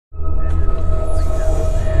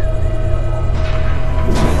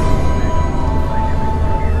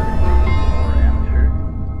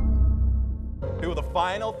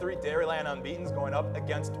Dairyland Unbeaten's going up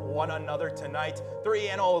against one another tonight.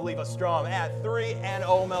 3-0 Oliva Strom at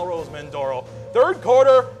 3-0 Melrose Mindoro. Third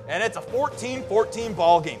quarter, and it's a 14-14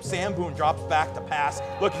 ball game. Sam Boone drops back to pass,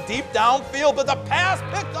 looking deep downfield, but the pass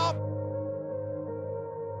picked up.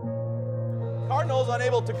 Cardinals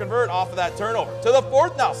unable to convert off of that turnover. To the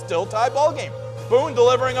fourth now, still tie ball game. Boone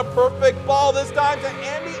delivering a perfect ball this time to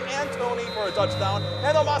Andy Antoni for a touchdown,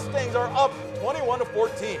 and the Mustangs are up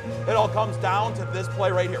 21-14. It all comes down to this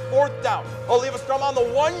play right here. Fourth down. Oliva Strom on the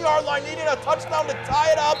 1-yard line, needing a touchdown to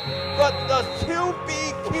tie it up, but the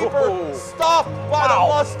QB keeper stopped by the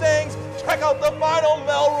Mustangs. Check out the final,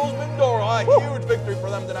 Melrose Mindoro. A huge victory for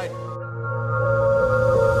them tonight.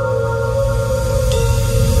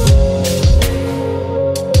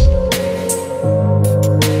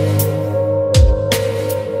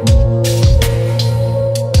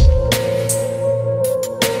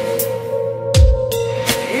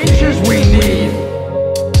 We need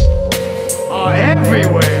are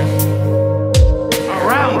everywhere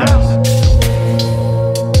around us.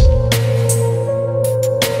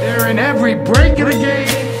 They're in every break of the game,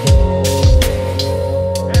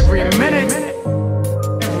 every minute,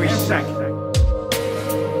 every second.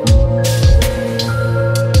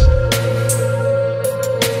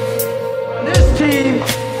 On this team,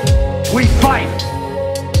 we fight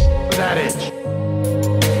for that inch.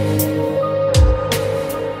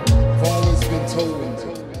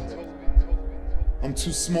 I'm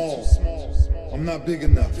too small. I'm not big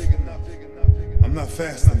enough. I'm not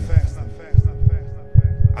fast enough.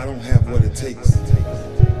 I don't have what it takes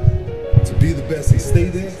to be the best and stay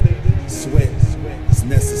there. Sweat is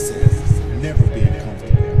necessary. Never being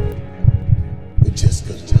comfortable. We're just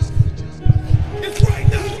good. It's right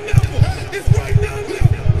now, never. It's right now,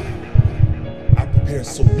 never. I prepare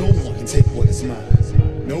so no one can take what is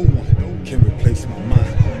mine. No one can replace my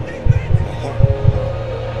mind, my heart.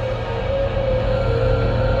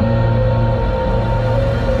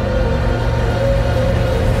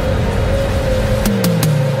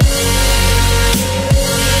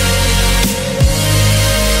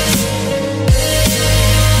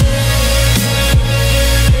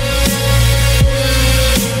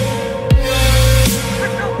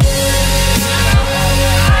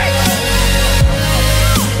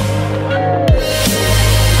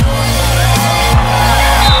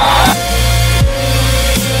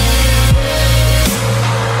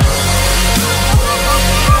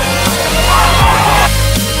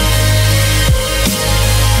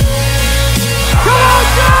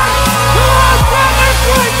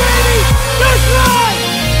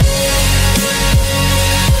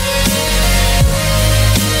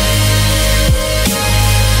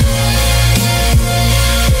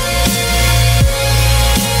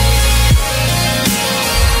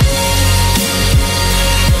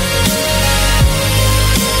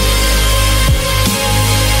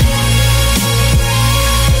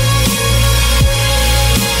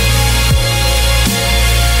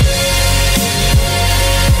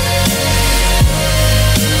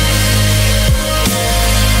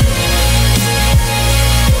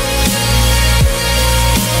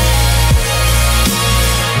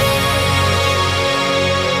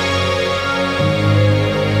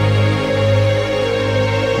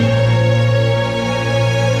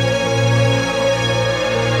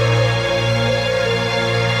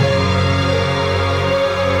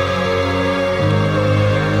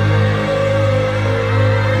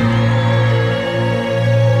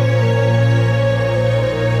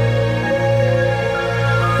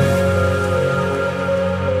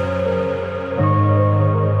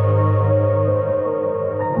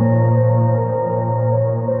 you.